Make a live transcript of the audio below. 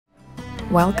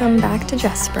Welcome back to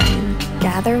Just Brain.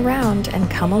 Gather round and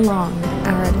come along.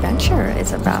 Our adventure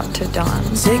is about to dawn.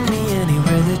 Take me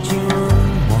anywhere that you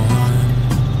want.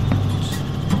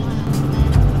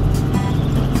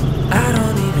 I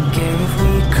don't even care if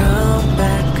we come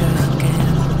back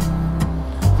again.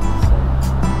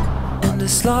 And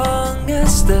as long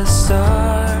as the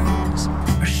stars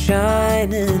are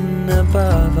shining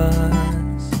above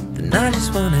us, then I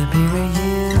just wanna be where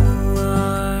you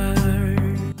are.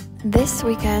 This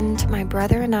weekend, my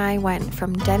brother and I went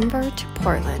from Denver to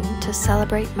Portland to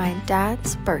celebrate my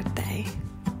dad's birthday.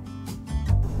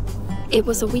 It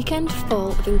was a weekend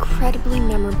full of incredibly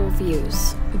memorable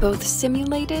views, both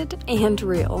simulated and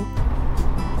real.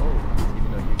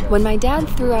 When my dad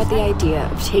threw out the idea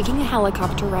of taking a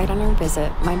helicopter ride on our visit,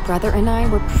 my brother and I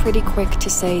were pretty quick to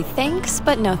say thanks,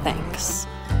 but no thanks.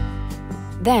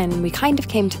 Then we kind of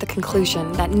came to the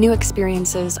conclusion that new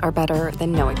experiences are better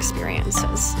than no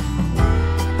experiences.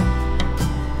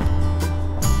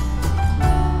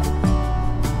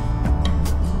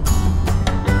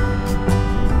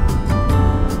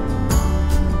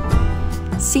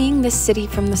 Seeing this city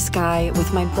from the sky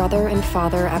with my brother and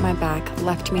father at my back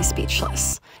left me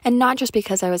speechless. And not just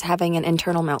because I was having an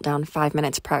internal meltdown 5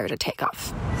 minutes prior to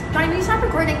takeoff. Johnny, will you stop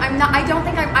recording?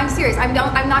 I'm serious. I'm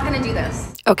not gonna do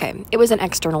this. Okay, it was an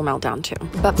external meltdown too,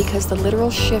 but because the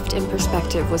literal shift in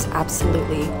perspective was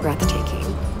absolutely breathtaking.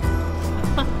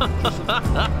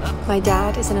 My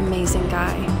dad is an amazing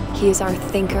guy. He is our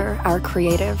thinker, our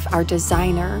creative, our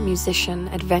designer, musician,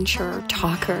 adventurer,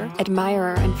 talker,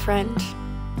 admirer, and friend.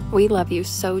 We love you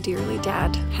so dearly,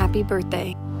 Dad. Happy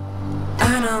birthday.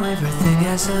 I know everything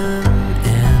has an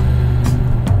end,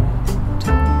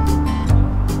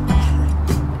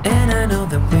 and I know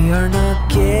that we are not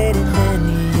getting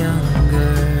any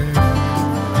younger.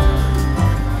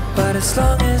 But as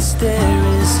long as there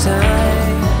is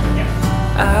time,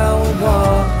 I will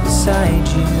walk beside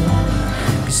you,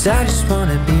 'cause I just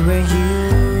wanna be where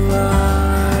you are.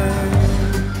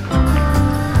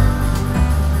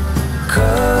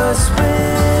 'Cause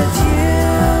with you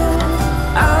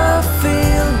I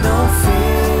feel no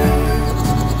fear,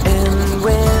 and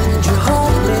when you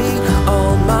hold me,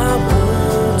 all my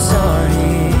wounds are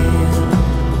healed.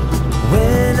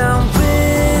 When I'm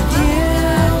with you,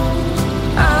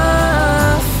 I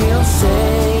feel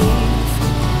safe.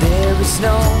 There is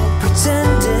no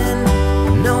pretending,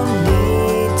 no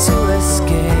need to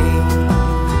escape.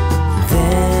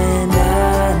 Then I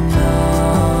know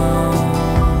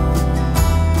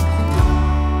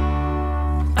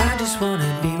I just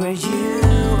wanna be where you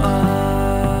are.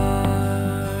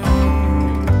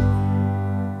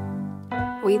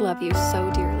 We love you so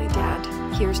dearly, Dad.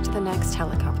 Here's to the next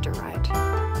helicopter ride.